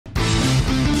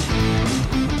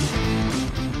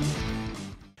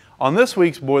On this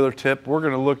week's boiler tip, we're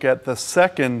going to look at the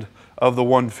second of the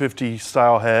 150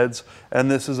 style heads,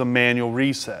 and this is a manual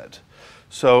reset.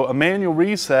 So a manual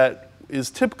reset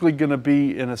is typically going to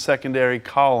be in a secondary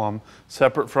column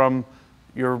separate from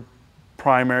your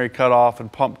primary cutoff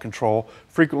and pump control,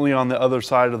 frequently on the other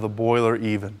side of the boiler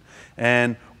even.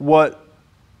 And what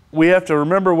we have to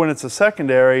remember when it's a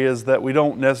secondary is that we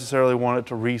don't necessarily want it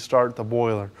to restart the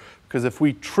boiler, because if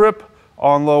we trip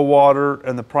on low water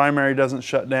and the primary doesn't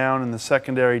shut down and the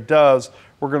secondary does,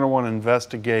 we're going to want to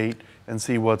investigate and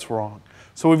see what's wrong.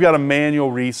 So we've got a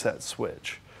manual reset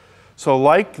switch. So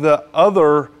like the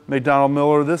other McDonald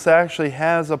Miller, this actually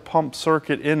has a pump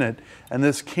circuit in it, and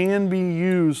this can be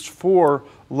used for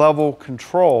level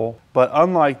control, but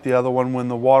unlike the other one, when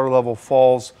the water level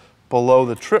falls below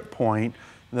the trip point,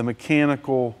 the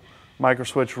mechanical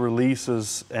microswitch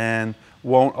releases and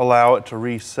won't allow it to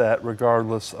reset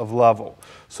regardless of level.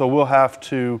 So we'll have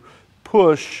to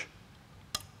push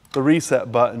the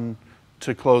reset button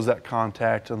to close that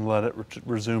contact and let it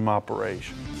resume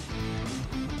operation.